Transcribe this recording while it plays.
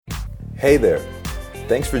Hey there.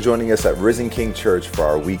 Thanks for joining us at Risen King Church for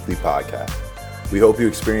our weekly podcast. We hope you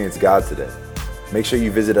experience God today. Make sure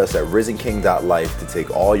you visit us at risenking.life to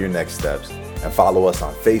take all your next steps and follow us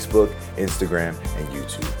on Facebook, Instagram, and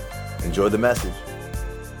YouTube. Enjoy the message.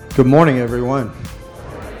 Good morning, everyone.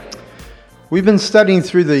 We've been studying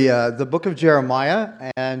through the book of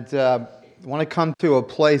Jeremiah, and want to come to a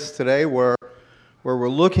place today where we're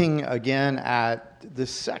looking again at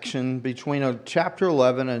this section between chapter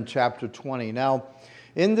 11 and chapter 20. Now,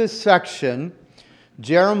 in this section,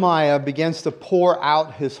 Jeremiah begins to pour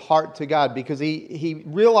out his heart to God because he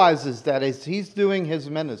realizes that as he's doing his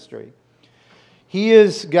ministry, he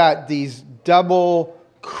has got these double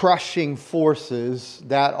crushing forces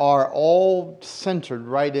that are all centered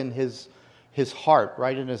right in his heart,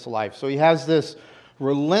 right in his life. So he has this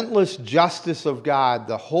relentless justice of God,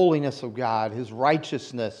 the holiness of God, His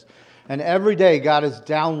righteousness. And every day God is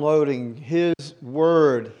downloading His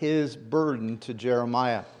word, His burden to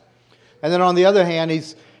Jeremiah. And then on the other hand,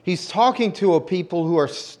 he's talking to a people who are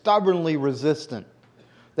stubbornly resistant.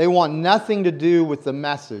 They want nothing to do with the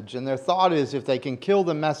message. And their thought is if they can kill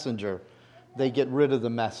the messenger, they get rid of the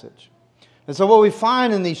message. And so what we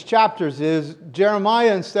find in these chapters is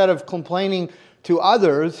Jeremiah, instead of complaining to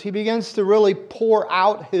others, he begins to really pour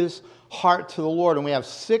out his heart to the Lord. And we have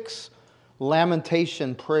 6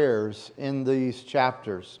 lamentation prayers in these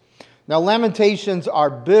chapters. Now, lamentations are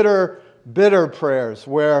bitter prayers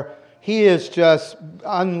where he is just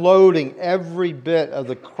unloading every bit of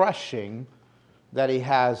the crushing that he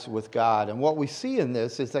has with God. And what we see in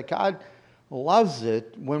this is that God loves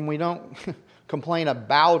it when we don't complain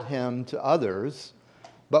about Him to others,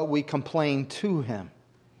 but we complain to Him.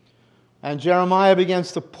 And Jeremiah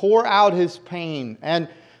begins to pour out his pain. And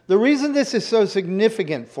the reason this is so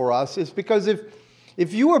significant for us is because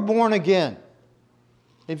if you are born again,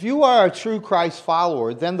 if you are a true Christ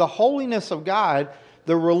follower, then the holiness of God,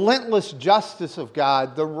 the relentless justice of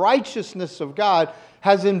God, the righteousness of God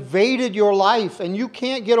has invaded your life and you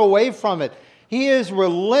can't get away from it. He is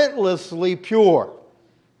relentlessly pure.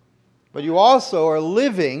 But you also are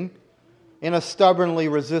living in a stubbornly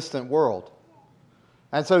resistant world.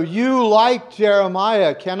 And so you, like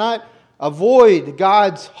Jeremiah, cannot avoid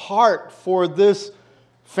God's heart for this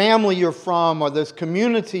family you're from, or this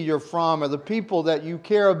community you're from, or the people that you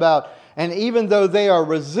care about. And even though they are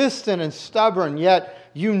resistant and stubborn, yet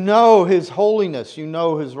you know His holiness, you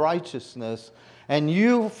know His righteousness. And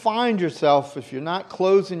you find yourself, if you're not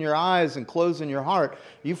closing your eyes and closing your heart,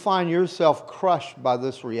 you find yourself crushed by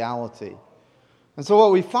this reality. And so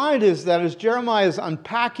what we find is that as Jeremiah is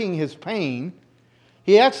unpacking his pain,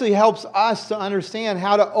 he actually helps us to understand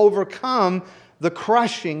how to overcome the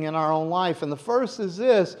crushing in our own life. And the first is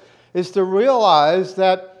this, is to realize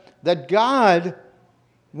that God,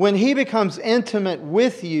 when He becomes intimate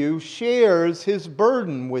with you, shares His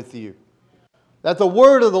burden with you. That the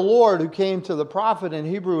word of the Lord who came to the prophet in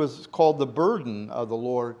Hebrew is called the burden of the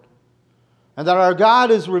Lord. And that our God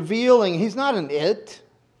is revealing, He's not an it.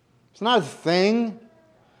 He's not a thing.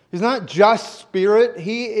 He's not just spirit.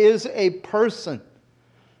 He is a person.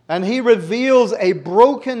 And He reveals a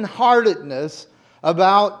brokenheartedness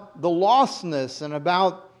about the lostness and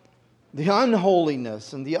about the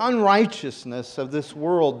unholiness and the unrighteousness of this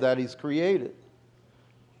world that He's created.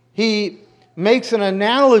 He makes an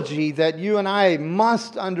analogy that you and I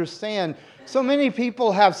must understand. So many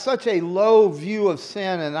people have such a low view of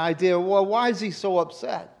sin and idea, well, why is He so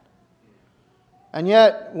upset? And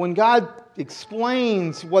yet, when God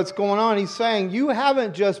explains what's going on, He's saying, you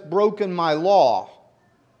haven't just broken my law,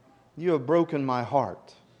 you have broken my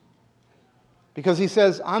heart. Because He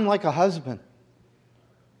says, I'm like a husband,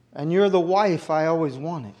 and you're the wife I always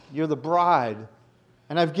wanted. You're the bride.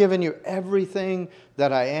 And I've given you everything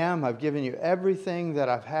that I am. I've given you everything that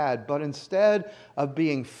I've had. But instead of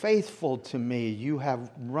being faithful to me, you have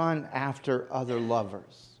run after other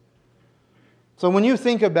lovers. So when you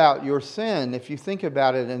think about your sin, if you think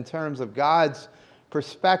about it in terms of God's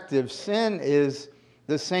perspective, sin is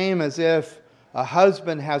the same as if a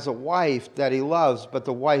husband has a wife that he loves, but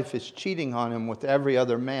the wife is cheating on him with every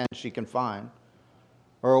other man she can find.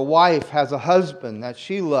 Or a wife has a husband that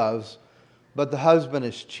she loves, but the husband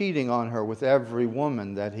is cheating on her with every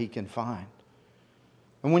woman that he can find.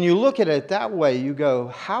 And when you look at it that way, you go,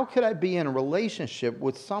 how could I be in a relationship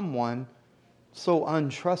with someone so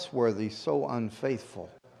untrustworthy, so unfaithful?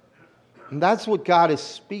 And that's what God is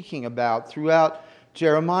speaking about throughout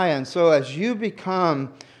Jeremiah. And so as you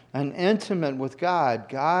become an intimate with God,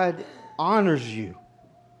 God honors you.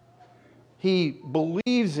 He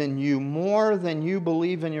believes in you more than you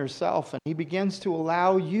believe in yourself. And He begins to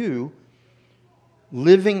allow you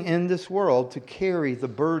living in this world to carry the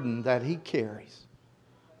burden that He carries.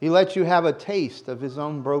 He lets you have a taste of His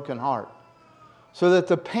own broken heart, so that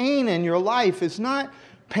the pain in your life is not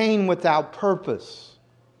pain without purpose.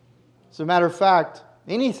 As a matter of fact,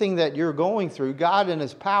 anything that you're going through, God in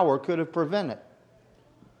His power could have prevented.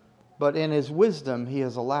 But in His wisdom, He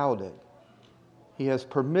has allowed it. He has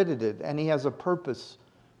permitted it, and He has a purpose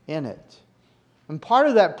in it. And part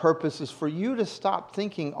of that purpose is for you to stop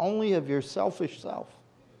thinking only of your selfish self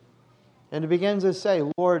and to begin to say,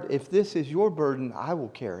 Lord, if this is your burden, I will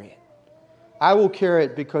carry it. I will carry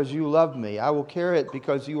it because you love me. I will carry it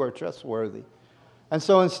because you are trustworthy. And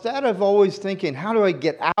so instead of always thinking, how do I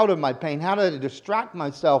get out of my pain? How do I distract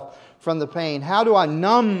myself from the pain? How do I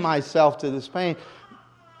numb myself to this pain?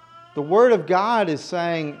 The Word of God is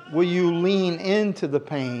saying, will you lean into the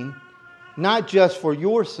pain, not just for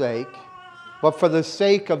your sake, but for the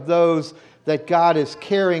sake of those that God is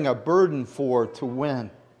carrying a burden for to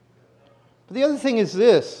win. But the other thing is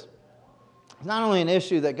this. It's not only an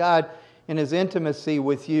issue that God, in His intimacy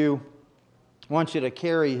with you, wants you to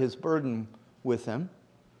carry His burden with Him,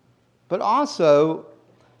 but also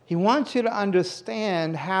He wants you to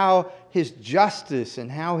understand how His justice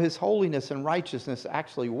and how His holiness and righteousness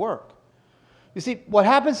actually work. You see, what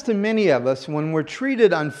happens to many of us when we're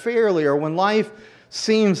treated unfairly or when life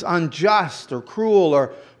seems unjust or cruel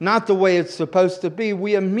or not the way it's supposed to be,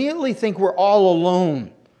 we immediately think we're all alone.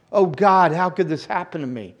 Oh God, how could this happen to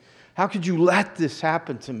me? How could you let this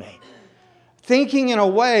happen to me? Thinking in a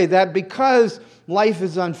way that because life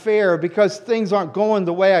is unfair, because things aren't going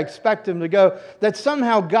the way I expect them to go, that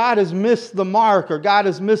somehow God has missed the mark or God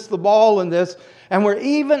has missed the ball in this. And we're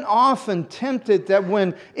even often tempted that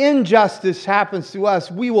when injustice happens to us,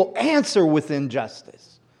 we will answer with injustice.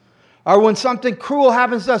 Or when something cruel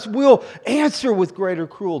happens to us, we'll answer with greater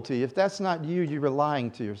cruelty. If that's not you, you're lying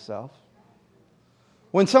to yourself.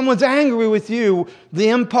 When someone's angry with you, the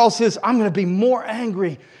impulse is, I'm going to be more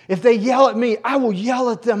angry. If they yell at me, I will yell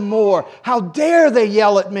at them more. How dare they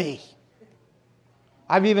yell at me?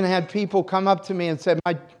 I've even had people come up to me and say,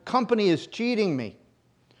 my company is cheating me.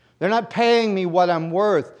 They're not paying me what I'm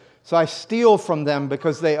worth, so I steal from them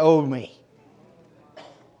because they owe me.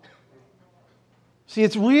 See,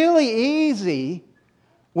 it's really easy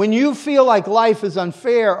when you feel like life is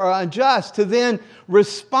unfair or unjust to then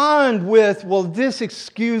respond with, well, this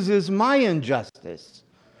excuses my injustice.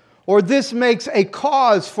 Or this makes a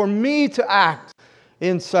cause for me to act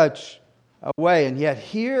in such a way. And yet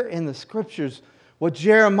here in the Scriptures, what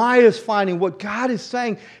Jeremiah is finding, what God is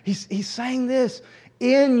saying, he's saying this,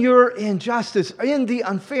 in your injustice, in the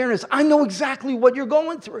unfairness, I know exactly what you're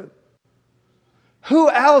going through.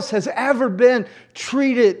 Who else has ever been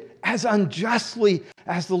treated as unjustly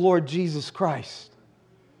as the Lord Jesus Christ?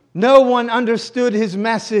 No one understood His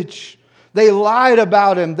message. They lied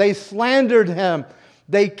about Him. They slandered Him.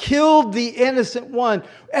 They killed the innocent one.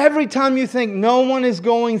 Every time you think no one is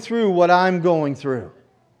going through what I'm going through,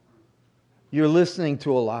 you're listening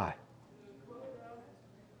to a lie.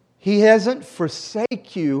 He hasn't forsaken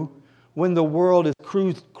you when the world is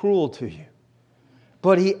cruel to you.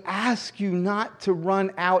 But He asks you not to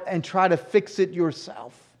run out and try to fix it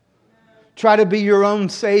yourself. Try to be your own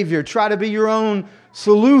savior. Try to be your own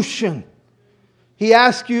solution. He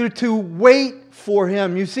asks you to wait for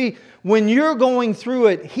Him. You see, when you're going through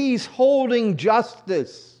it, He's holding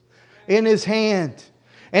justice in His hand.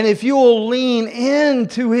 And if you will lean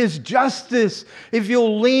into His justice, if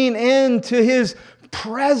you'll lean into His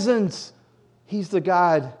presence, He's the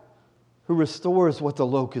God who restores what the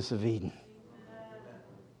locusts have eaten.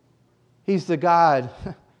 He's the God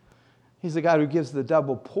who gives the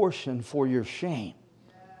double portion for your shame.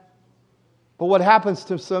 But what happens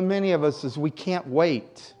to so many of us is we can't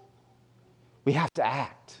wait. We have to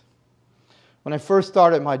act. When I first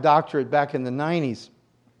started my doctorate back in the 90s,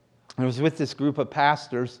 I was with this group of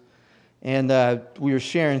pastors, and we were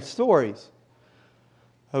sharing stories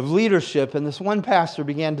of leadership. And this one pastor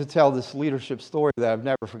began to tell this leadership story that I've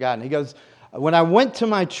never forgotten. He goes, when I went to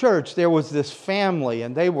my church, there was this family,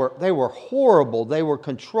 and they were horrible. They were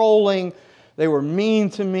controlling. They were mean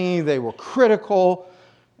to me. They were critical.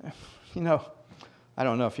 You know, I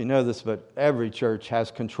don't know if you know this, but every church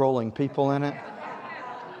has controlling people in it.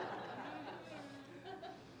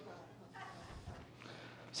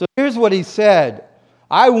 So here's what he said.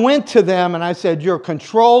 I went to them and I said, you're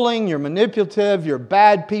controlling, you're manipulative, you're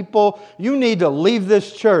bad people. You need to leave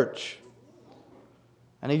this church.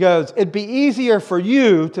 And he goes, it'd be easier for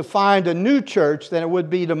you to find a new church than it would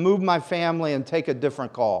be to move my family and take a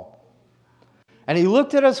different call. And he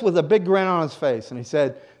looked at us with a big grin on his face and he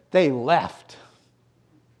said, they left.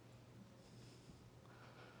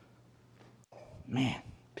 Man,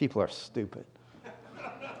 people are stupid. Do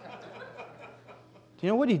you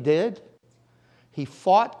know what he did? He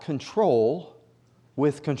fought control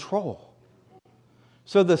with control.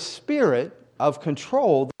 So the spirit of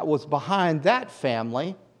control that was behind that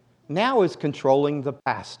family now is controlling the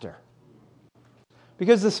pastor.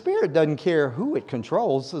 Because the spirit doesn't care who it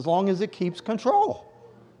controls as long as it keeps control.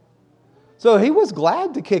 So he was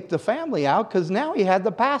glad to kick the family out because now he had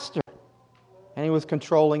the pastor. And he was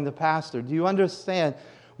controlling the pastor. Do you understand?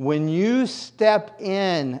 When you step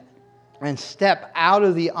in and step out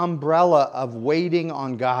of the umbrella of waiting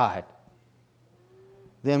on God,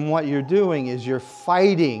 then what you're doing is you're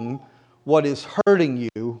fighting what is hurting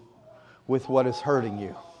you with what is hurting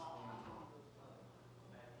you.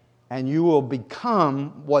 And you will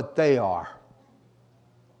become what they are.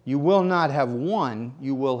 You will not have won,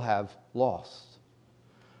 you will have lost.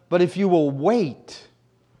 But if you will wait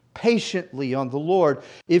patiently on the Lord,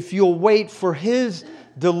 if you'll wait for His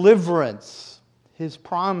deliverance, His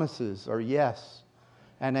promises are yes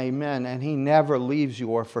and amen, and He never leaves you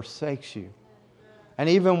or forsakes you. And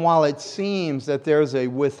even while it seems that there's a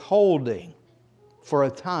withholding for a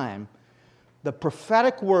time, the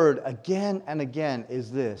prophetic word again and again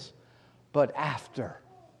is this: but after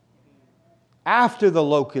the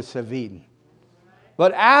locusts have eaten,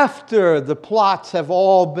 but after the plots have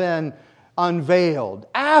all been unveiled,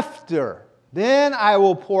 then I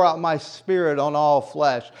will pour out my Spirit on all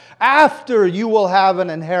flesh. After you will have an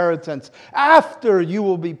inheritance. After you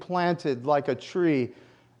will be planted like a tree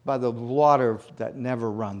by the water that never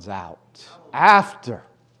runs out. After.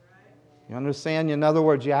 You understand? In other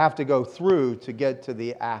words, you have to go through to get to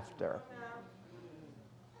the after.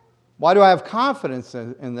 Why do I have confidence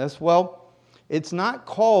in this? Well, it's not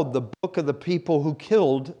called the book of the people who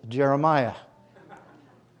killed Jeremiah.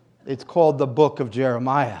 It's called the book of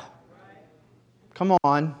Jeremiah. Come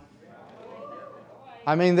on.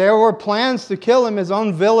 I mean, there were plans to kill him. His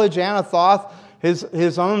own village, Anathoth,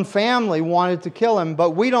 his own family wanted to kill him,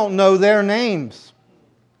 but we don't know their names.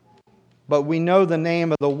 But we know the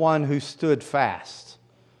name of the one who stood fast.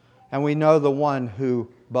 And we know the one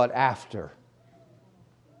who, but after.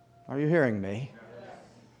 Are you hearing me?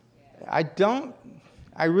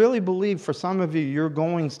 I really believe for some of you, you're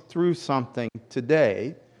going through something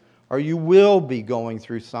today, or you will be going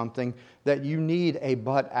through something that you need a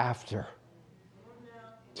but after.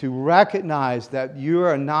 To recognize that you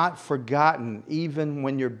are not forgotten even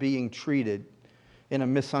when you're being treated in a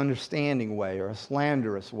misunderstanding way or a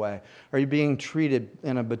slanderous way, or you're being treated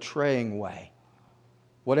in a betraying way.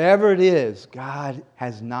 Whatever it is, God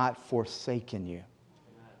has not forsaken you.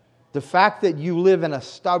 The fact that you live in a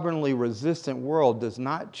stubbornly resistant world does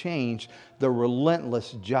not change the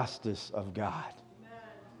relentless justice of God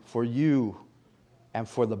for you and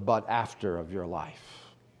for the but after of your life.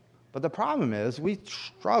 But the problem is we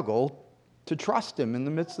struggle to trust Him in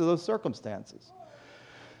the midst of those circumstances.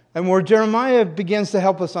 And where Jeremiah begins to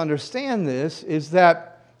help us understand this is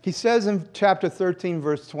that he says in chapter 13,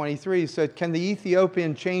 verse 23, he said, "Can the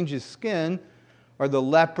Ethiopian change his skin or the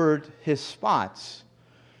leopard his spots?"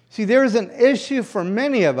 See, there is an issue for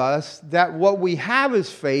many of us that what we have as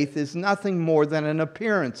faith is nothing more than an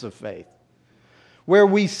appearance of faith. Where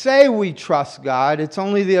we say we trust God, it's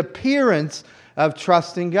only the appearance of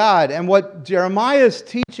trusting God. And what Jeremiah is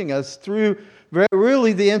teaching us through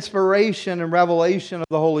really the inspiration and revelation of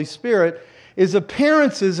the Holy Spirit is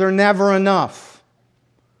appearances are never enough.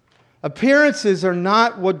 Appearances are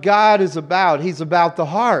not what God is about. He's about the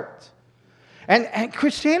heart. And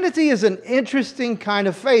Christianity is an interesting kind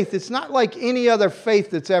of faith. It's not like any other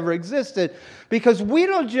faith that's ever existed, because we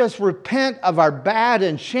don't just repent of our bad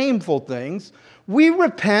and shameful things. We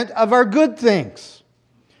repent of our good things.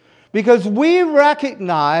 Because we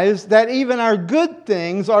recognize that even our good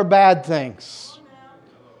things are bad things.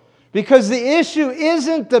 Because the issue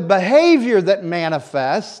isn't the behavior that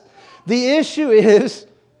manifests. The issue is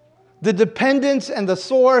the dependence and the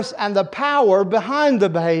source and the power behind the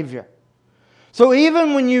behavior. So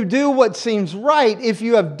even when you do what seems right, if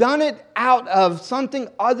you have done it out of something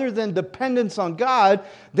other than dependence on God,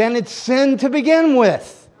 then it's sin to begin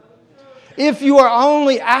with. If you are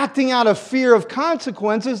only acting out of fear of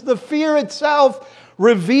consequences, the fear itself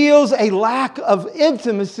reveals a lack of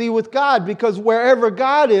intimacy with God, because wherever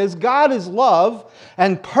God is love,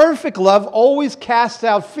 and perfect love always casts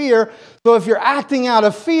out fear. So if you're acting out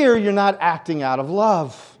of fear, you're not acting out of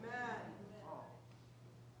love.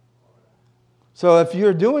 So if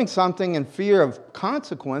you're doing something in fear of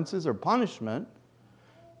consequences or punishment,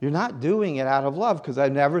 you're not doing it out of love, because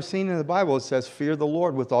I've never seen in the Bible it says, fear the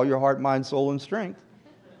Lord with all your heart, mind, soul, and strength.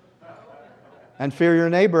 And fear your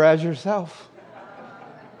neighbor as yourself.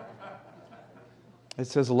 It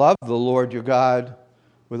says, love the Lord your God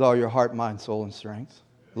with all your heart, mind, soul, and strength.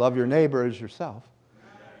 Love your neighbor as yourself.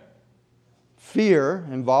 Fear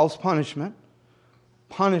involves punishment.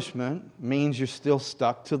 Punishment means you're still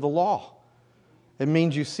stuck to the law. It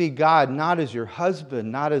means you see God not as your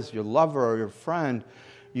husband, not as your lover or your friend.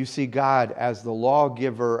 You see God as the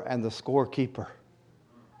lawgiver and the scorekeeper.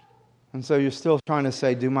 And so you're still trying to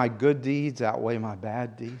say, do my good deeds outweigh my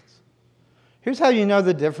bad deeds? Here's how you know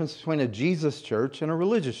the difference between a Jesus church and a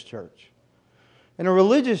religious church. In a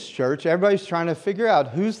religious church, everybody's trying to figure out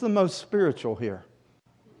who's the most spiritual here.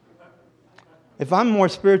 If I'm more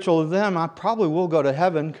spiritual than them, I probably will go to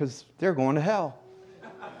heaven because they're going to hell.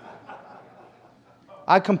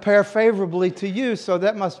 I compare favorably to you, so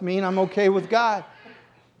that must mean I'm okay with God.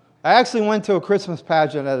 I actually went to a Christmas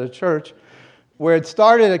pageant at a church where it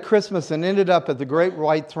started at Christmas and ended up at the Great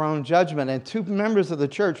White Throne Judgment, and two members of the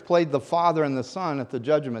church played the Father and the Son at the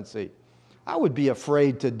judgment seat. I would be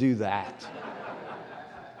afraid to do that.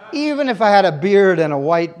 Even if I had a beard and a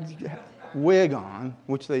white wig on,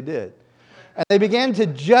 which they did. And they began to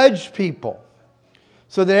judge people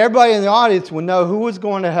so that everybody in the audience would know who was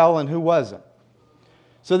going to hell and who wasn't.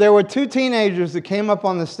 So there were two teenagers that came up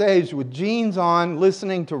on the stage with jeans on,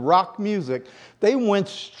 listening to rock music. They went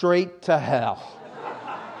straight to hell.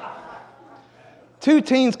 Two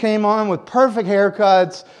teens came on with perfect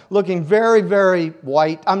haircuts, looking very, very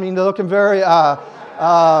white. I mean, they're looking very...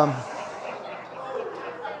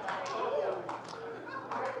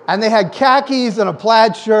 and they had khakis and a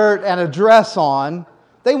plaid shirt and a dress on.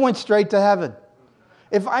 They went straight to heaven.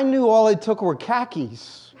 If I knew all it took were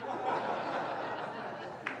khakis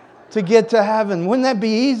to get to heaven, wouldn't that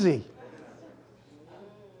be easy?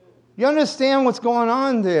 You understand what's going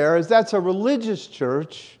on there is that's a religious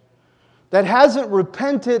church that hasn't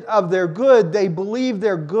repented of their good. They believe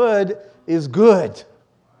their good is good.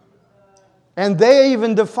 And they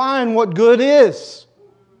even define what good is.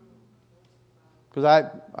 Because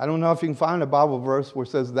I don't know if you can find a Bible verse where it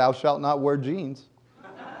says, thou shalt not wear jeans.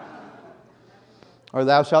 Or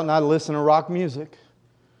thou shalt not listen to rock music.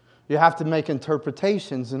 You have to make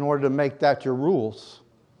interpretations in order to make that your rules.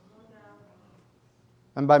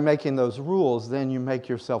 And by making those rules, then you make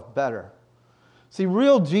yourself better. See,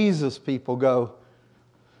 real Jesus people go,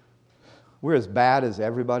 we're as bad as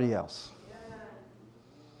everybody else.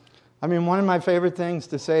 I mean, one of my favorite things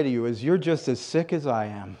to say to you is, you're just as sick as I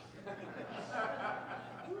am.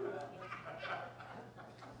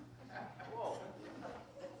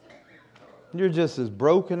 You're just as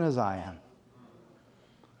broken as I am.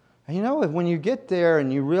 And you know, when you get there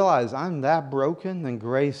and you realize I'm that broken, then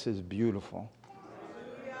grace is beautiful.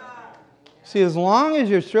 See, as long as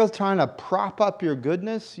you're still trying to prop up your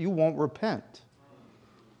goodness, you won't repent.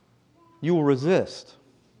 You will resist.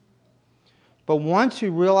 But once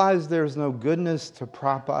you realize there's no goodness to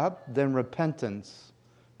prop up, then repentance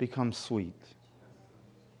becomes sweet.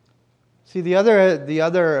 See, the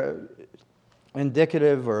other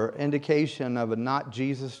indicative or indication of a not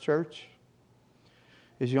Jesus church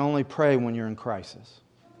is you only pray when you're in crisis.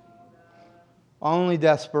 Only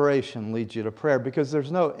desperation leads you to prayer because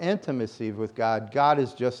there's no intimacy with God. God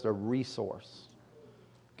is just a resource.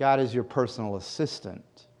 God is your personal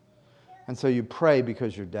assistant. And so you pray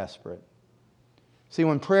because you're desperate. See,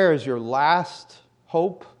 when prayer is your last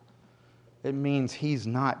hope, it means He's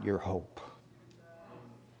not your hope.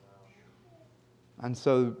 And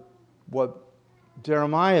so what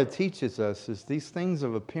Jeremiah teaches us is these things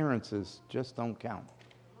of appearances just don't count.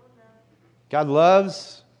 God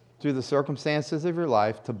loves, through the circumstances of your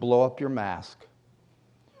life, to blow up your mask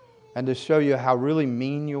and to show you how really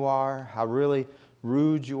mean you are, how really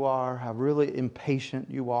rude you are, how really impatient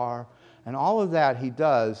you are. And all of that He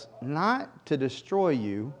does not to destroy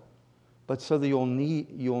you, but so that you'll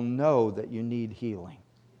know that you need healing.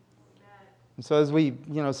 And so as we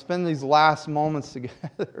spend these last moments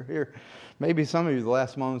together here, maybe some of you the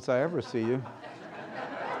last moments I ever see you,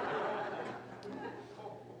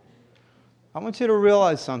 I want you to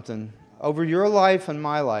realize something. Over your life and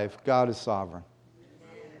my life, God is sovereign.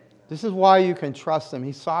 This is why you can trust Him.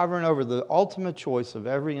 He's sovereign over the ultimate choice of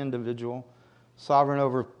every individual, sovereign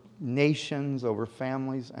over nations, over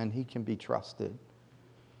families, and He can be trusted.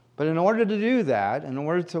 But in order to do that, in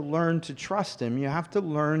order to learn to trust Him, you have to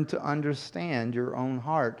learn to understand your own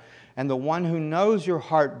heart. And the one who knows your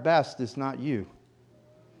heart best is not you.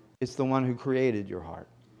 It's the one who created your heart.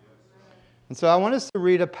 And so I want us to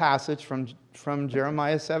read a passage from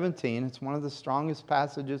Jeremiah 17. It's one of the strongest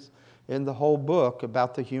passages in the whole book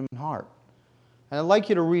about the human heart. And I'd like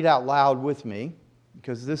you to read out loud with me,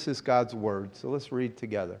 because this is God's word. So let's read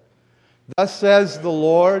together. Thus says the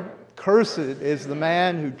Lord, cursed is the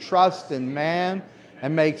man who trusts in man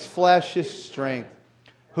and makes flesh his strength,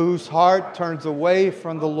 whose heart turns away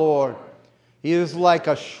from the Lord. He is like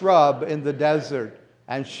a shrub in the desert,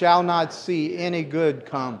 and shall not see any good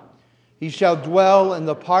come. He shall dwell in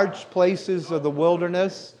the parched places of the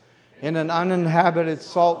wilderness, in an uninhabited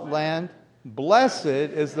salt land. Blessed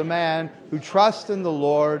is the man who trusts in the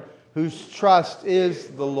Lord, whose trust is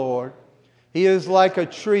the Lord. He is like a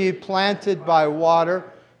tree planted by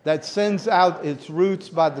water that sends out its roots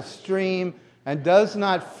by the stream and does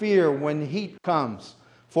not fear when heat comes,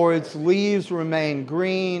 for its leaves remain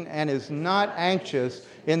green and is not anxious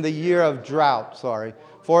in the year of drought.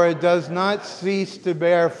 For it does not cease to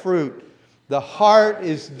bear fruit. The heart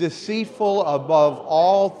is deceitful above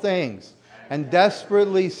all things and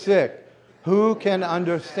desperately sick. Who can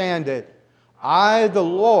understand it? I, the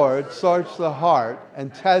Lord, search the heart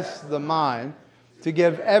and test the mind to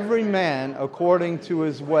give every man according to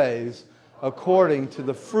his ways, according to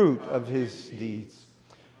the fruit of his deeds.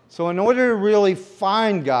 So in order to really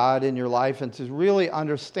find God in your life and to really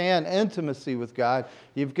understand intimacy with God,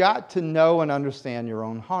 you've got to know and understand your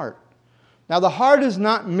own heart. Now, the heart is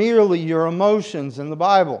not merely your emotions in the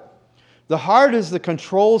Bible. The heart is the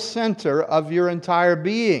control center of your entire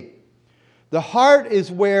being. The heart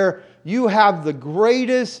is where you have the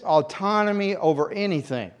greatest autonomy over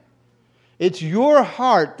anything. It's your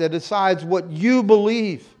heart that decides what you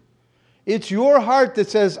believe. It's your heart that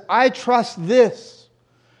says, I trust this.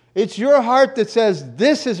 It's your heart that says,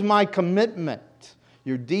 this is my commitment.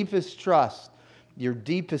 Your deepest trust, your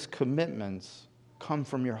deepest commitments come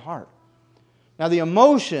from your heart. Now, the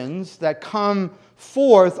emotions that come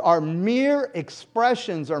forth are mere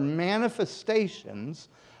expressions or manifestations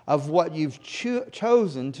of what you've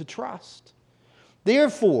chosen to trust.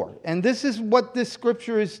 Therefore, and this is what this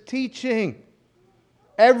scripture is teaching,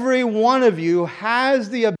 every one of you has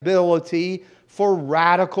the ability for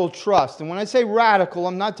radical trust. And when I say radical,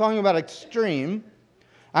 I'm not talking about extreme.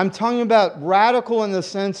 I'm talking about radical in the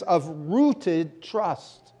sense of rooted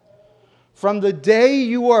trust. From the day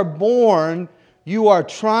you are born, you are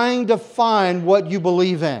trying to find what you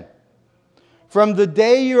believe in. From the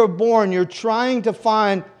day you're born, you're trying to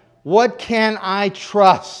find, what can I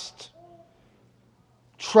trust?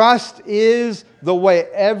 Trust is the way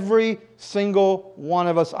every single one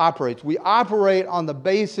of us operates. We operate on the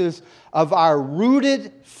basis of our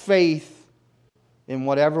rooted faith in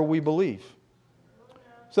whatever we believe.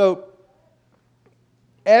 So,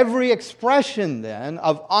 every expression then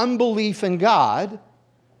of unbelief in God,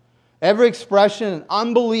 every expression of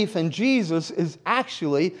unbelief in Jesus is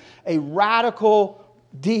actually a radical,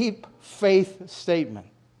 deep faith statement.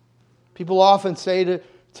 People often say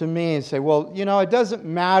to me and say, well, it doesn't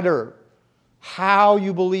matter how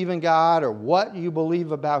you believe in God or what you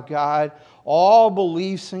believe about God. All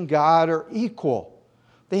beliefs in God are equal.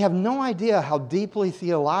 They have no idea how deeply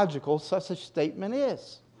theological such a statement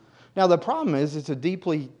is. Now, the problem is it's a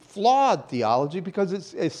deeply flawed theology because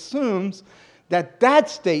it assumes that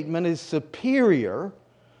statement is superior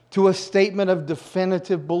to a statement of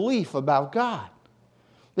definitive belief about God.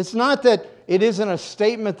 It's not that it isn't a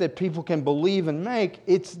statement that people can believe and make.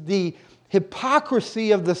 It's the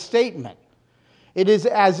hypocrisy of the statement. It is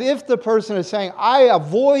as if the person is saying, I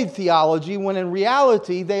avoid theology, when in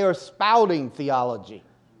reality they are spouting theology.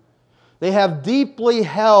 They have deeply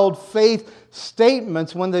held faith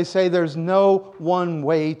statements when they say there's no one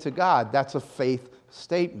way to God. That's a faith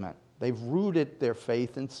statement. They've rooted their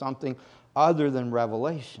faith in something other than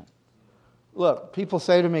revelation. Look, people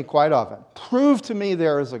say to me quite often, prove to me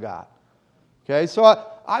there is a God. Okay, so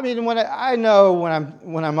I know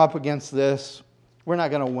when I'm up against this, we're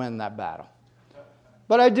not going to win that battle.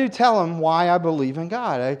 But I do tell them why I believe in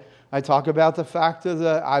God. I talk about the fact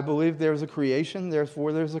that I believe there's a creation,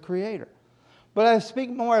 therefore there's a creator. But I speak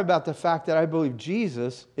more about the fact that I believe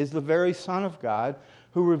Jesus is the very Son of God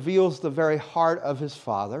who reveals the very heart of his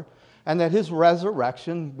Father, and that his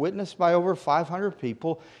resurrection, witnessed by over 500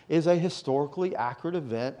 people, is a historically accurate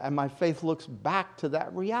event, and my faith looks back to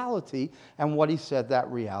that reality and what he said that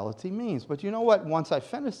reality means. But you know what? Once I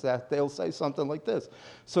finish that, they'll say something like this.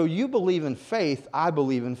 So you believe in faith, I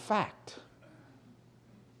believe in fact.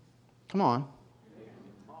 Come on.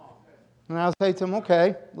 And I'll say to them,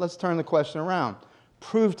 okay, let's turn the question around.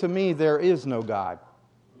 Prove to me there is no God.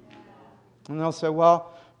 And they'll say,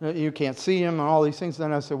 well, you can't see him and all these things.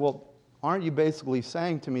 Then I say, well, aren't you basically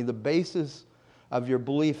saying to me the basis of your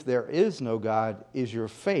belief there is no God is your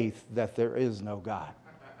faith that there is no God?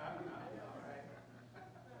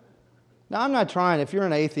 Now, I'm not trying, if you're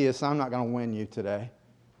an atheist, I'm not going to win you today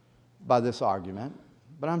by this argument.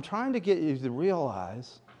 But I'm trying to get you to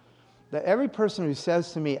realize that every person who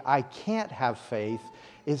says to me, I can't have faith,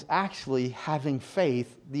 is actually having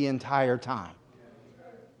faith the entire time.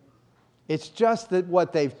 It's just that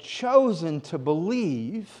what they've chosen to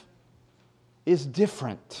believe is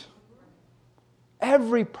different.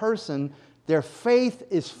 Every person, their faith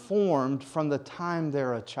is formed from the time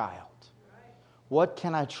they're a child. What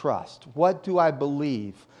can I trust? What do I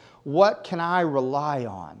believe? What can I rely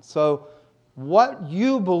on? So what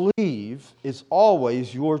you believe is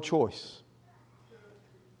always your choice.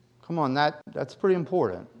 Come on, that's pretty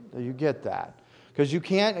important that you get that. Because you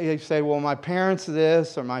can't say, well, my parents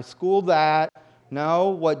this or my school that. No,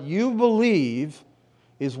 what you believe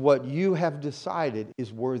is what you have decided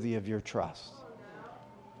is worthy of your trust.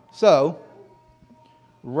 So,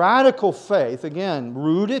 radical faith, again,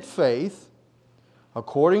 rooted faith,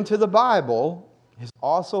 according to the Bible, is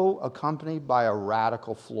also accompanied by a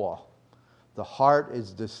radical flaw. The heart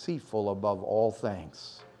is deceitful above all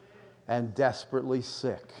things and desperately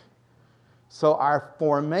sick. So our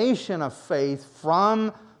formation of faith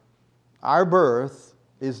from our birth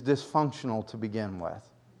is dysfunctional to begin with.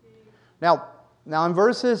 Now in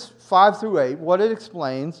verses 5 through 8, what it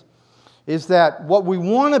explains is that what we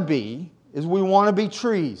want to be is we want to be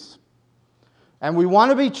trees. And we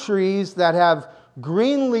want to be trees that have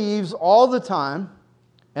green leaves all the time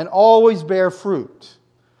and always bear fruit.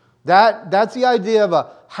 That's the idea of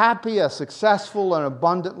a happy, a successful, and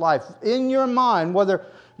abundant life. In your mind, whether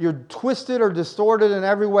you're twisted or distorted in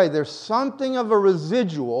every way, there's something of a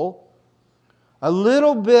residual, a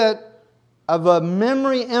little bit of a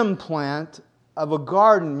memory implant of a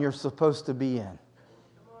garden you're supposed to be in.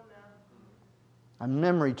 A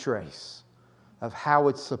memory trace of how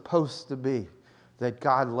it's supposed to be that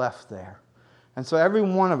God left there. And so every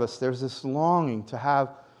one of us, there's this longing to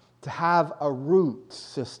have a root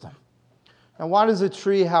system. Now, why does a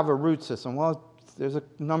tree have a root system? Well, there's a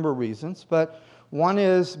number of reasons, but one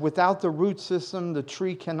is without the root system, the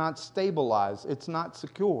tree cannot stabilize. It's not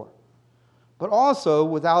secure. But also,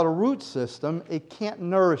 without a root system, it can't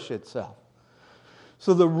nourish itself.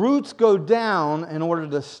 So the roots go down in order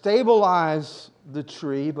to stabilize the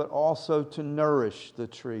tree, but also to nourish the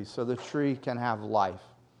tree so the tree can have life.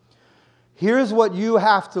 Here's what you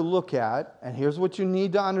have to look at, and here's what you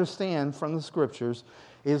need to understand from the Scriptures,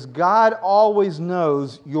 is God always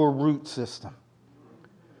knows your root system.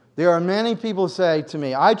 There are many people who say to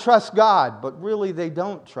me, I trust God, but really they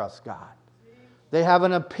don't trust God. They have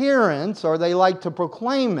an appearance, or they like to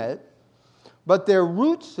proclaim it, but their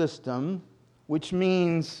root system, which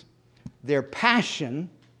means their passion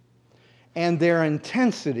and their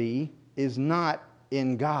intensity, is not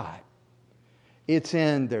in God. It's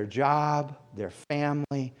in their job, their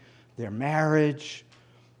family, their marriage,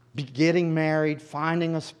 getting married,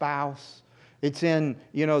 finding a spouse. It's in,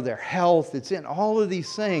 their health. It's in all of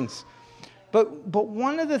these things. But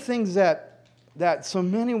one of the things that so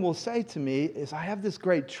many will say to me is, I have this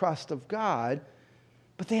great trust of God,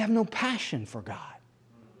 but they have no passion for God.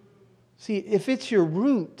 See, if it's your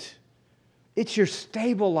root, it's your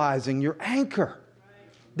stabilizing, your anchor.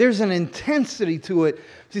 There's an intensity to it.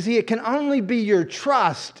 You see, it can only be your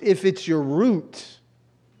trust if it's your root.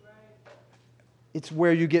 It's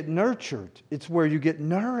where you get nurtured. It's where you get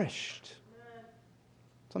nourished.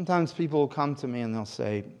 Sometimes people will come to me and they'll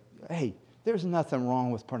say, hey, there's nothing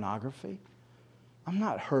wrong with pornography. I'm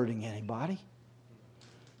not hurting anybody.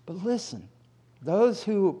 But listen, those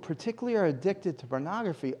who particularly are addicted to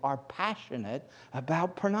pornography are passionate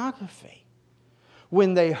about pornography.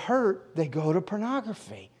 When they hurt, they go to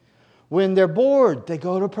pornography. When they're bored, they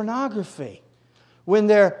go to pornography. When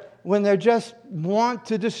they just want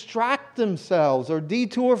to distract themselves or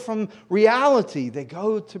detour from reality, they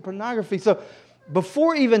go to pornography. So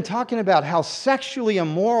before even talking about how sexually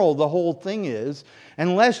immoral the whole thing is,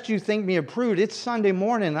 and lest you think me a prude, it's Sunday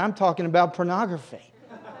morning and I'm talking about pornography.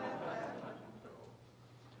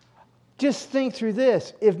 Just think through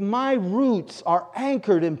this. If my roots are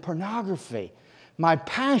anchored in pornography, my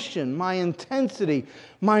passion, my intensity,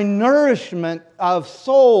 my nourishment of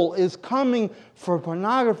soul is coming from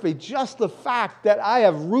pornography, just the fact that I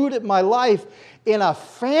have rooted my life in a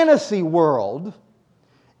fantasy world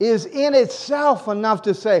is in itself enough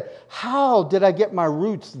to say, how did I get my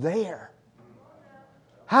roots there?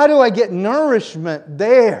 How do I get nourishment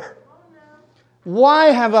there? Why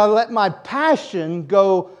have I let my passion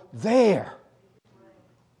go there?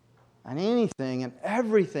 And anything and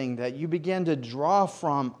everything that you begin to draw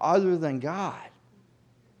from other than God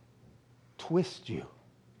twists you,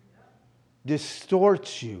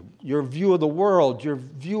 distorts you, your view of the world, your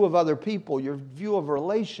view of other people, your view of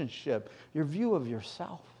relationship, your view of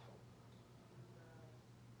yourself.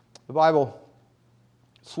 The Bible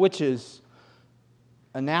switches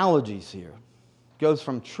analogies here. Goes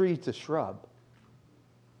from tree to shrub.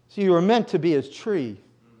 So you were meant to be a tree.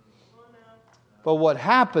 But what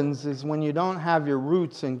happens is when you don't have your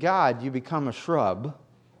roots in God, you become a shrub.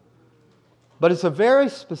 But it's a very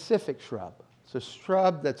specific shrub. It's a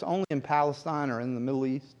shrub that's only in Palestine or in the Middle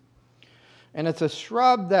East. And it's a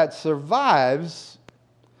shrub that survives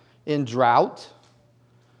in drought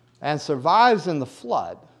and survives in the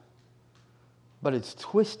flood. But it's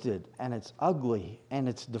twisted and it's ugly and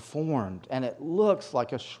it's deformed and it looks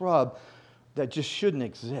like a shrub that just shouldn't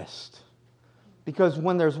exist. Because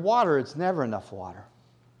when there's water, it's never enough water.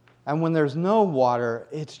 And when there's no water,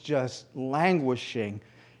 it's just languishing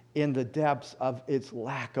in the depths of its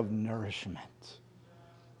lack of nourishment.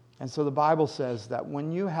 And so the Bible says that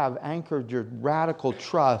when you have anchored your radical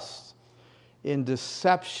trust in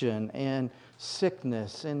deception and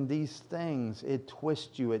sickness and these things, it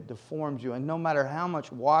twists you, it deforms you, and no matter how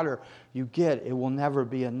much water you get, it will never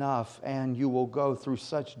be enough, and you will go through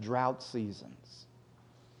such drought seasons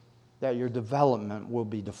that your development will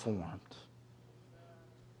be deformed.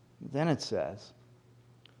 Then it says,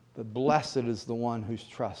 but blessed is the one whose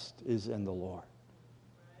trust is in the Lord.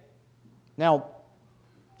 Now,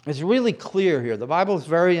 it's really clear here. The Bible is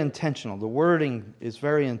very intentional. The wording is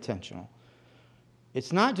very intentional.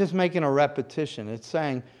 It's not just making a repetition. It's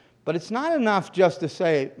saying, but it's not enough just to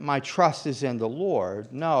say, my trust is in the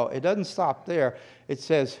Lord. No, it doesn't stop there. It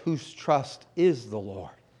says, whose trust is the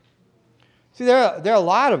Lord. See, there are a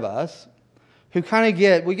lot of us who kind of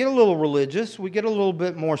get a little religious, we get a little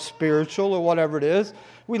bit more spiritual or whatever it is.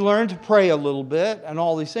 We learn to pray a little bit and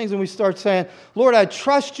all these things, and we start saying, Lord, I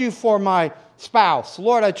trust you for my spouse.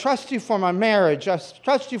 Lord, I trust you for my marriage. I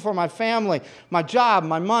trust you for my family, my job,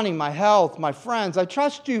 my money, my health, my friends. I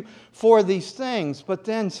trust you for these things. But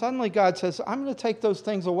then suddenly God says, I'm going to take those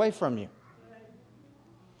things away from you.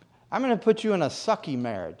 I'm going to put you in a sucky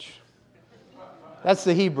marriage. That's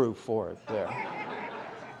the Hebrew for it there.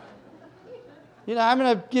 You know, I'm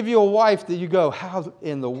going to give you a wife that you go, how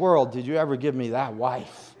in the world did you ever give me that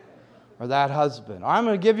wife or that husband? Or I'm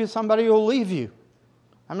going to give you somebody who will leave you.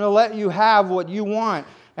 I'm going to let you have what you want,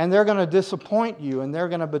 and they're going to disappoint you, and they're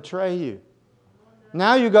going to betray you.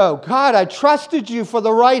 Now you go, God, I trusted you for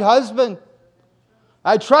the right husband.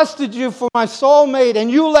 I trusted you for my soulmate, and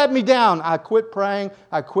you let me down. I quit praying.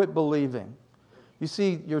 I quit believing. You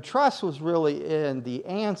see, your trust was really in the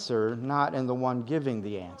answer, not in the one giving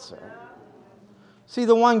the answer. See,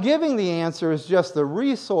 the one giving the answer is just the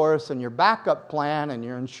resource and your backup plan and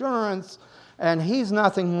your insurance, and he's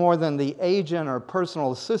nothing more than the agent or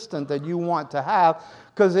personal assistant that you want to have,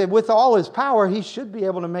 because with all his power, he should be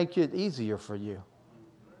able to make it easier for you.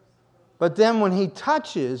 But then when he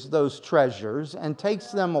touches those treasures and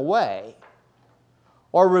takes them away,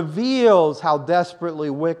 or reveals how desperately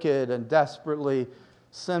wicked and desperately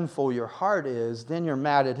sinful your heart is, then you're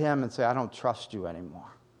mad at him and say, I don't trust you anymore.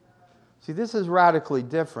 See, this is radically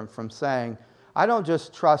different from saying, I don't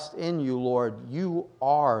just trust in you, Lord. You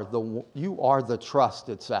are the trust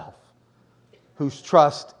itself, whose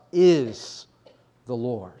trust is the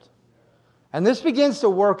Lord. And this begins to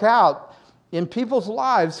work out in people's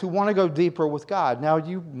lives who want to go deeper with God. Now,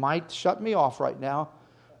 you might shut me off right now,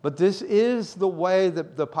 but this is the way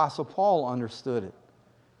that the Apostle Paul understood it.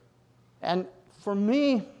 And for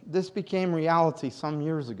me, this became reality some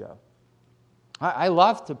years ago. I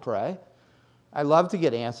love to pray. I love to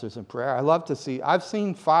get answers in prayer. I've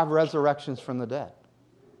seen 5 resurrections from the dead.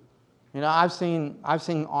 You know, I've seen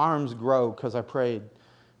arms grow because I prayed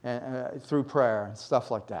through prayer and stuff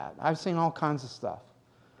like that. I've seen all kinds of stuff.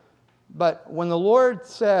 But when the Lord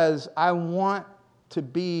says, I want to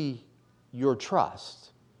be your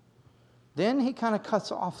trust, then he kind of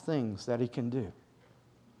cuts off things that he can do.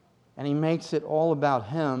 And he makes it all about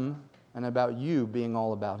him and about you being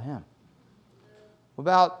all about him.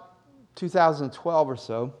 About 2012 or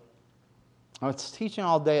so, I was teaching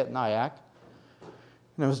all day at Nyack,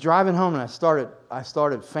 and I was driving home, and I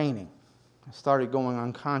started fainting. I started going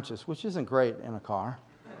unconscious, which isn't great in a car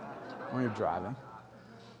when you're driving.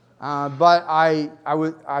 But I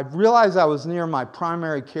realized I was near my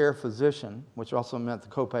primary care physician, which also meant the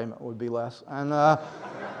copayment would be less. And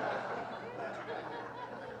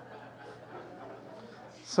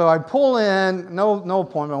so I pull in, no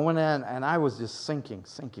appointment. I went in, and I was just sinking.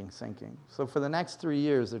 So for the next 3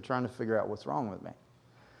 years, they're trying to figure out what's wrong with me.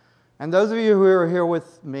 And those of you who were here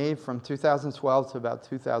with me from 2012 to about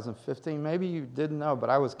 2015, maybe you didn't know, but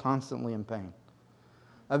I was constantly in pain.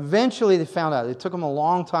 Eventually, they found out. It took them a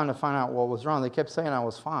long time to find out what was wrong. They kept saying I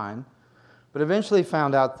was fine, but eventually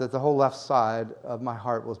found out that the whole left side of my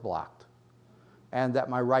heart was blocked and that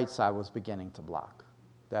my right side was beginning to block.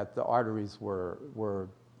 that the arteries were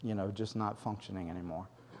just not functioning anymore.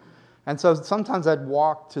 And so sometimes I'd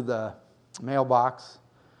walk to the mailbox,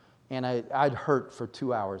 and I'd hurt for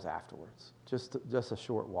 2 hours afterwards, just a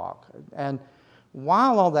short walk. And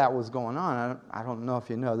while all that was going on, I don't know if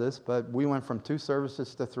you know this, but we went from 2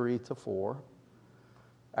 services to 3 to 4.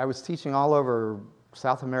 I was teaching all over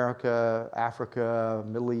South America, Africa,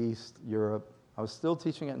 Middle East, Europe. I was still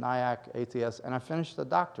teaching at NIAC, ATS, and I finished a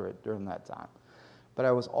doctorate during that time. But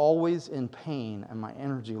I was always in pain, and my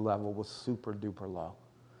energy level was super duper low.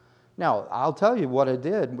 Now, I'll tell you what I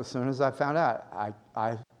did as soon as I found out.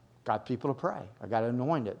 I got people to pray. I got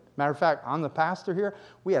anointed. Matter of fact, I'm the pastor here.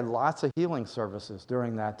 We had lots of healing services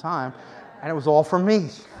during that time, and it was all for me.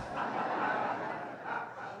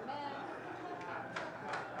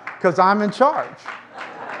 Because I'm in charge.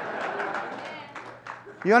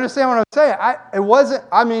 You understand what I'm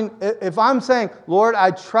saying? If I'm saying, Lord,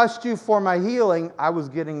 I trust you for my healing, I was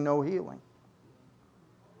getting no healing.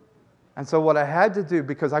 And so what I had to do,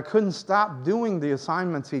 because I couldn't stop doing the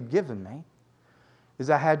assignments he'd given me,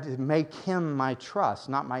 is I had to make him my trust,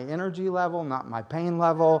 not my energy level, not my pain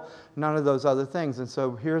level, none of those other things. And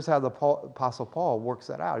so here's how the Apostle Paul works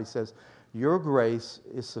that out. He says, your grace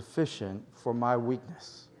is sufficient for my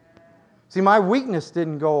weakness. See, my weakness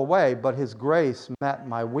didn't go away, but his grace met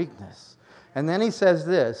my weakness. And then he says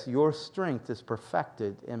this, your strength is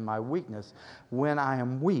perfected in my weakness. When I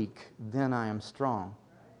am weak, then I am strong.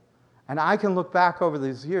 And I can look back over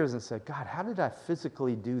these years and say, God, how did I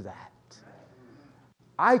physically do that?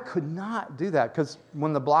 I could not do that because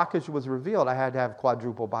when the blockage was revealed, I had to have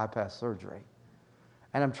quadruple bypass surgery.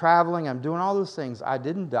 And I'm traveling, I'm doing all those things. I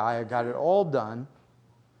didn't die, I got it all done.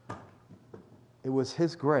 It was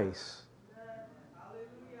his grace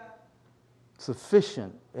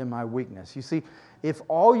sufficient in my weakness. You see, if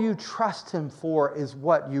all you trust him for is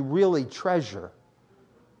what you really treasure,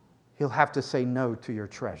 he'll have to say no to your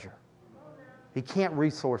treasure. He can't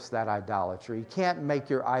resource that idolatry. He can't make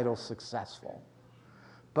your idol successful.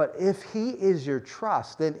 But if he is your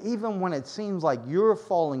trust, then even when it seems like you're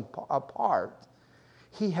falling apart,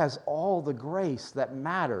 he has all the grace that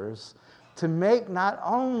matters to make not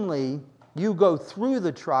only you go through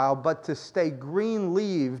the trial, but to stay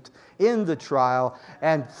green-leaved in the trial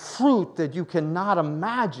and fruit that you cannot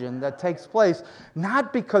imagine that takes place,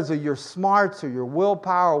 not because of your smarts or your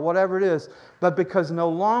willpower or whatever it is, but because no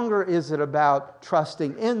longer is it about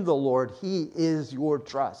trusting in the Lord. He is your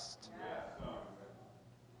trust.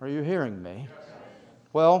 Are you hearing me?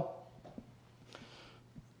 Well,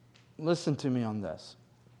 listen to me on this.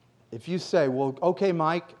 If you say, well, okay,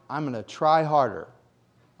 Mike, I'm going to try harder.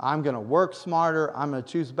 I'm going to work smarter. I'm going to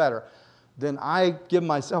choose better. Then I give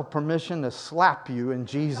myself permission to slap you in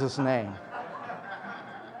Jesus' name.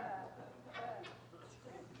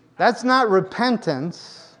 That's not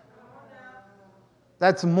repentance.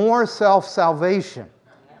 That's more self-salvation.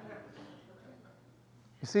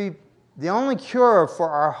 You see, the only cure for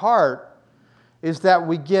our heart is that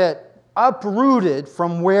we get uprooted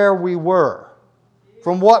from where we were,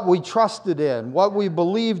 from what we trusted in, what we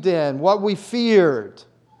believed in, what we feared.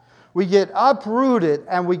 We get uprooted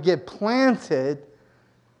and we get planted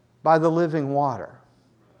by the living water.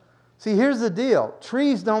 See, here's the deal.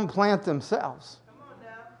 Trees don't plant themselves.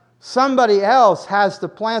 Somebody else has to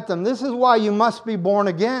plant them. This is why you must be born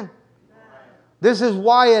again. This is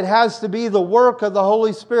why it has to be the work of the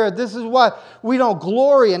Holy Spirit. This is why we don't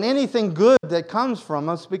glory in anything good that comes from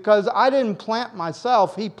us, because I didn't plant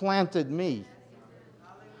myself, He planted me.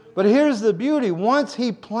 But here's the beauty. Once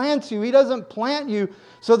He plants you, He doesn't plant you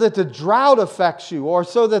so that the drought affects you or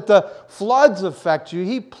so that the floods affect you.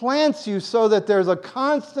 He plants you so that there's a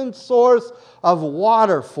constant source of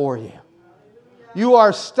water for you. You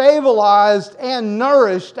are stabilized and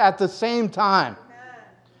nourished at the same time.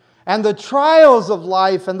 And the trials of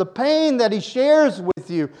life and the pain that He shares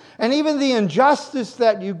with you and even the injustice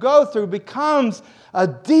that you go through becomes a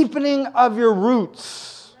deepening of your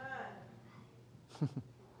roots.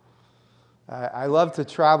 I love to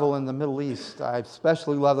travel in the Middle East. I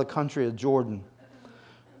especially love the country of Jordan.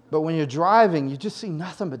 But when you're driving, you just see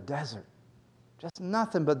nothing but desert. Just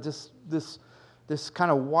nothing but this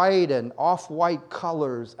kind of white and off-white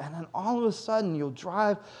colors. And then all of a sudden you'll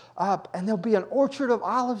drive up and there'll be an orchard of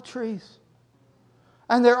olive trees.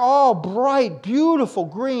 And they're all bright, beautiful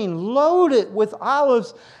green, loaded with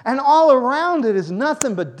olives. And all around it is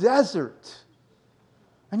nothing but desert.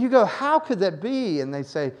 And you go, how could that be? And they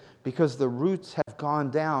say, because the roots have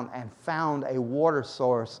gone down and found a water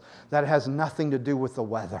source that has nothing to do with the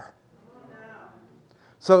weather.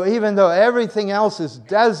 So even though everything else is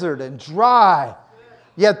desert and dry,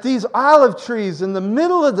 Yet these olive trees in the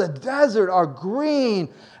middle of the desert are green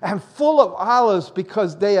and full of olives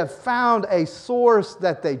because they have found a source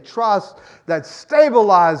that they trust that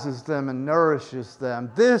stabilizes them and nourishes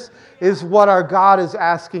them. This is what our God is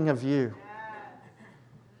asking of you.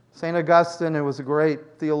 St. Augustine, who was a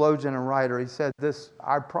great theologian and writer, he said this: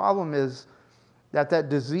 our problem is that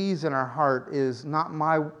disease in our heart is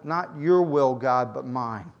not your will, God, but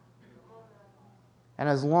mine. And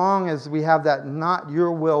as long as we have that not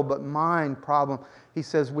your will but mine problem, he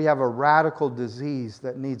says we have a radical disease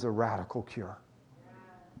that needs a radical cure.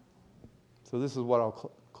 So this is what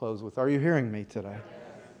I'll close with. Are you hearing me today?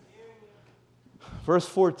 Verse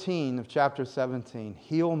 14 of chapter 17.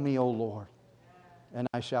 Heal me, O Lord, and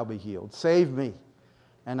I shall be healed. Save me,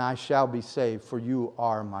 and I shall be saved, for you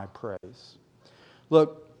are my praise.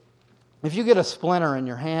 Look, if you get a splinter in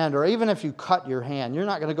your hand, or even if you cut your hand, you're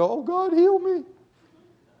not going to go, oh God, heal me.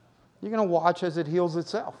 You're going to watch as it heals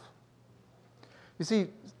itself. You see,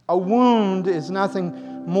 a wound is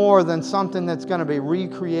nothing more than something that's going to be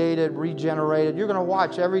recreated, regenerated. You're going to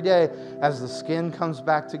watch every day as the skin comes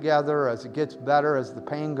back together, as it gets better, as the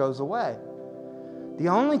pain goes away. The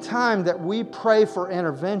only time that we pray for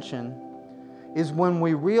intervention is when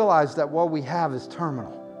we realize that what we have is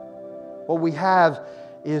terminal. What we have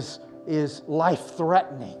is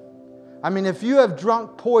life-threatening. I mean, if you have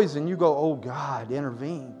drunk poison, you go, oh God,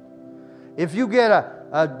 intervene. If you get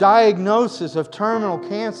a diagnosis of terminal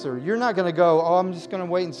cancer, you're not going to go, oh, I'm just going to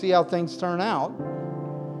wait and see how things turn out.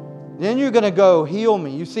 Then you're going to go, heal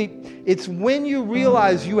me. You see, it's when you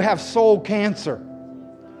realize you have soul cancer.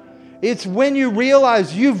 It's when you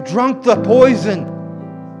realize you've drunk the poison.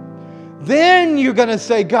 Then you're going to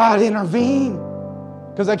say, God, intervene.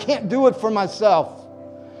 Because I can't do it for myself.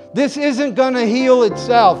 This isn't going to heal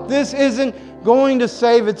itself. This isn't going to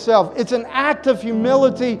save itself. It's an act of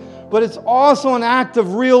humility, but it's also an act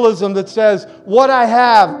of realism that says, what I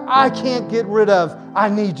have, I can't get rid of. I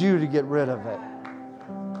need you to get rid of it.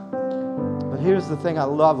 But here's the thing I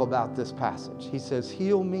love about this passage. He says,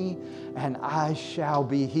 heal me and I shall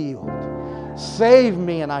be healed. Save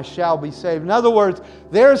me and I shall be saved. In other words,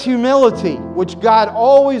 there's humility, which God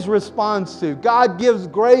always responds to. God gives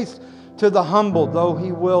grace to the humble, though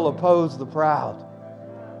He will oppose the proud.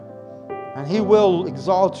 And He will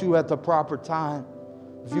exalt you at the proper time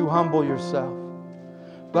if you humble yourself.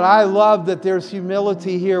 But I love that there's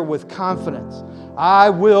humility here with confidence. I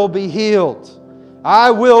will be healed.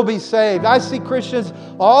 I will be saved. I see Christians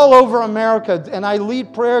all over America, and I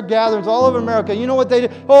lead prayer gatherings all over America. You know what they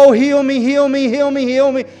do? Oh, heal me, heal me, heal me,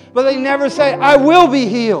 heal me. But they never say, I will be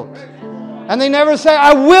healed. And they never say,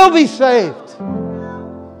 I will be saved.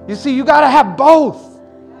 You see, you got to have both.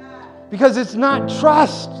 Because it's not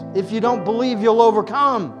trust if you don't believe you'll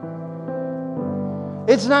overcome.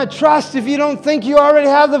 It's not trust if you don't think you already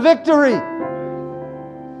have the victory.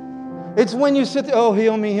 It's when you sit there, oh,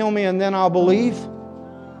 heal me, and then I'll believe.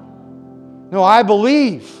 No, I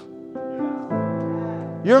believe.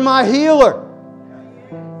 You're my healer.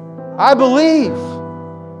 I believe.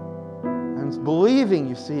 And it's believing,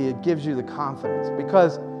 you see, it gives you the confidence.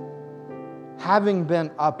 Because having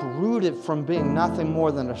been uprooted from being nothing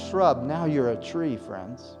more than a shrub, now you're a tree,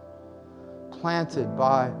 friends. Planted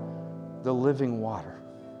by the living water.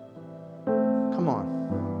 Come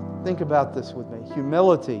on. Think about this with me.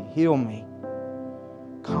 Humility, heal me.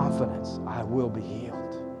 Confidence, I will be healed.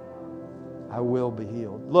 I will be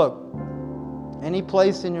healed. Look, any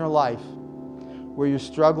place in your life where you're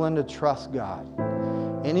struggling to trust God,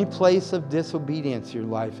 any place of disobedience in your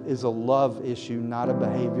life is a love issue, not a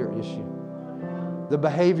behavior issue. The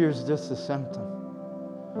behavior is just a symptom.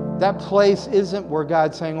 That place isn't where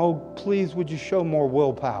God's saying, oh, please, would you show more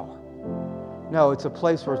willpower? No, it's a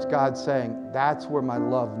place where it's God saying, that's where my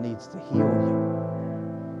love needs to heal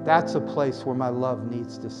you. That's a place where my love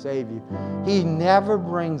needs to save you. He never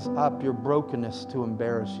brings up your brokenness to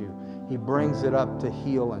embarrass you. He brings it up to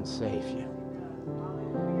heal and save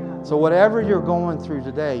you. So whatever you're going through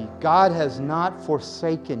today, God has not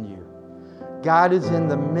forsaken you. God is in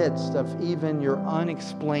the midst of even your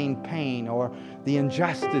unexplained pain or the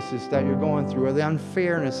injustices that you're going through or the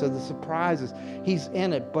unfairness or the surprises. He's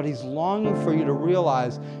in it, but He's longing for you to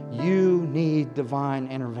realize you need divine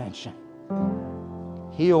intervention.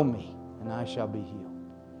 Heal me, and I shall be healed.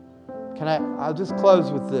 I'll just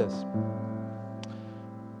close with this.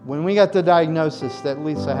 When we got the diagnosis that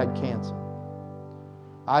Lisa had cancer,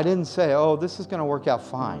 I didn't say, oh, this is going to work out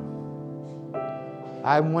fine.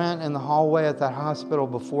 I went in the hallway at that hospital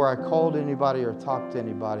before I called anybody or talked to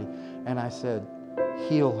anybody, and I said,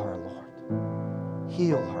 heal her, Lord.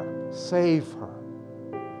 Heal her. Save her.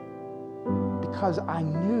 Because I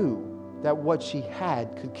knew that what she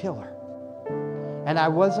had could kill her. And I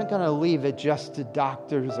wasn't going to leave it just to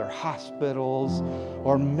doctors or hospitals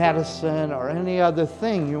or medicine or any other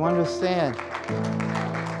thing. You understand?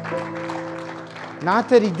 Not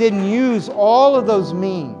that he didn't use all of those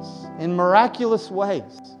means in miraculous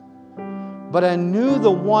ways, but I knew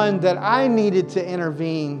the one that I needed to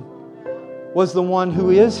intervene was the one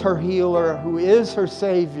who is her healer, who is her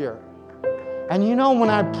Savior. And you know,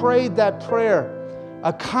 when I prayed that prayer,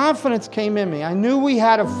 a confidence came in me. I knew we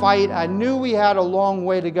had a fight. I knew we had a long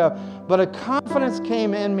way to go. But a confidence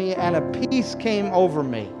came in me and a peace came over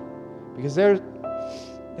me. Because there's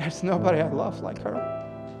nobody I love like her.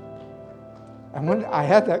 And when I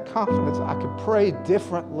had that confidence, I could pray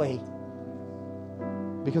differently.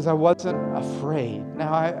 Because I wasn't afraid.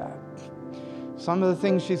 Now, some of the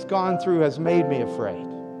things she's gone through has made me afraid.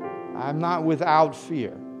 I'm not without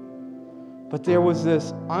fear. But there was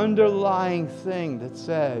this underlying thing that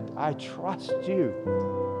said, I trust you.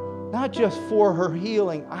 Not just for her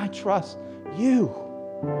healing, I trust you.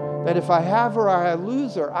 That if I have her or I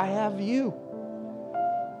lose her, I have you.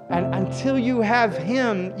 And until you have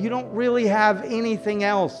him, you don't really have anything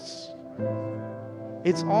else.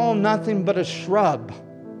 It's all nothing but a shrub.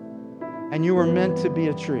 And you were meant to be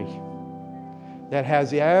a tree that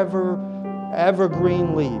has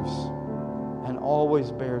evergreen leaves and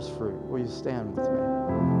always bears fruit. Will you stand with me?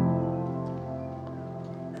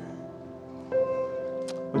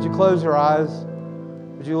 Would you close your eyes?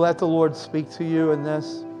 Would you let the Lord speak to you in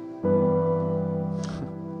this?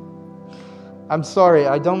 I'm sorry,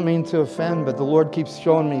 I don't mean to offend, but the Lord keeps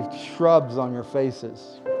showing me shrubs on your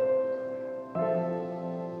faces.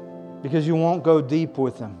 Because you won't go deep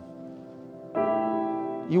with Him.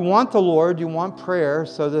 You want the Lord, you want prayer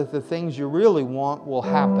so that the things you really want will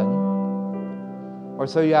happen. Or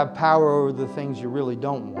so you have power over the things you really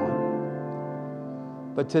don't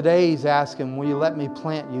want. But today He's asking, will you let me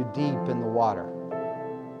plant you deep in the water?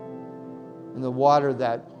 In the water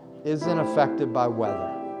that isn't affected by weather.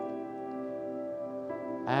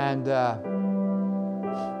 And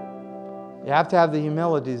you have to have the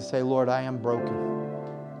humility to say, Lord, I am broken.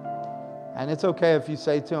 And it's okay if you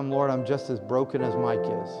say to Him, Lord, I'm just as broken as Mike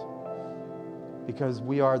is. Because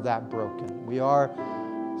we are that broken. We are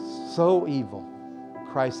so evil.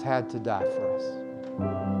 Christ had to die for us.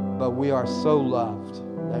 But we are so loved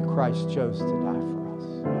that Christ chose to die for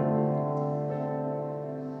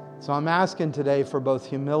us. So I'm asking today for both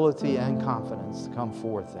humility and confidence to come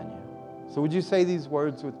forth in you. So would you say these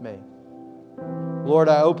words with me? Lord,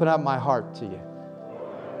 I open up my heart to you.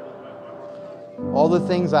 All the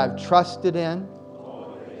things I've trusted in,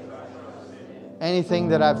 anything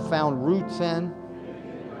that I've found roots in,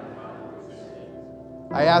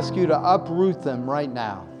 I ask you to uproot them right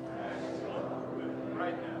now.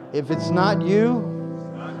 If it's not you,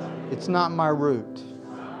 it's not my root.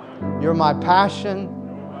 You're my passion.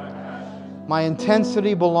 My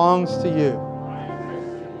intensity belongs to you.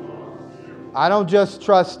 I don't just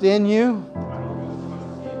trust in you,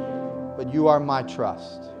 but you are my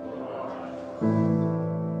trust.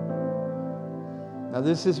 Now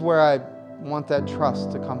this is where I want that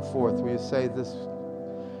trust to come forth. Will you say this?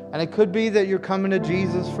 And it could be that you're coming to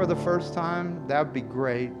Jesus for the first time. That would be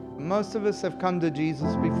great. Most of us have come to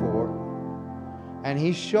Jesus before. And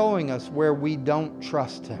He's showing us where we don't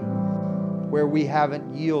trust Him. Where we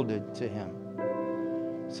haven't yielded to Him.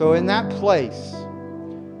 So in that place,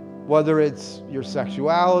 whether it's your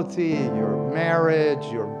sexuality, your marriage,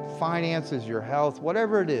 your finances, your health,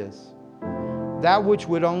 whatever it is, that which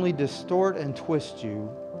would only distort and twist you,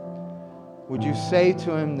 would you say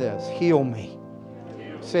to Him this, heal me?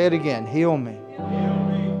 Say it again, heal me.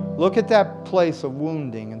 Look at that place of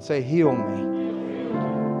wounding and say, heal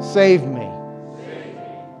me. Save me.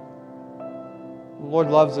 The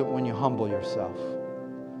Lord loves it when you humble yourself.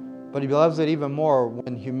 But He loves it even more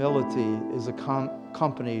when humility is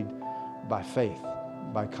accompanied by faith,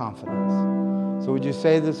 by confidence. So would you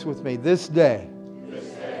say this with me? This day,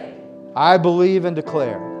 I believe and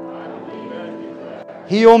declare.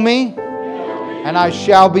 Heal me, and I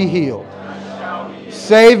shall be healed.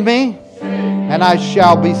 Save me, and I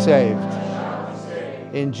shall be saved.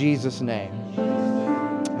 In Jesus' name.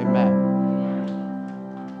 Amen.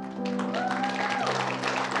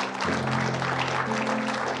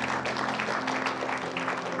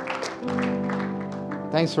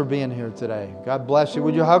 Thanks for being here today. God bless you.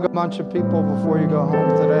 Would you hug a bunch of people before you go home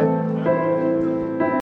today?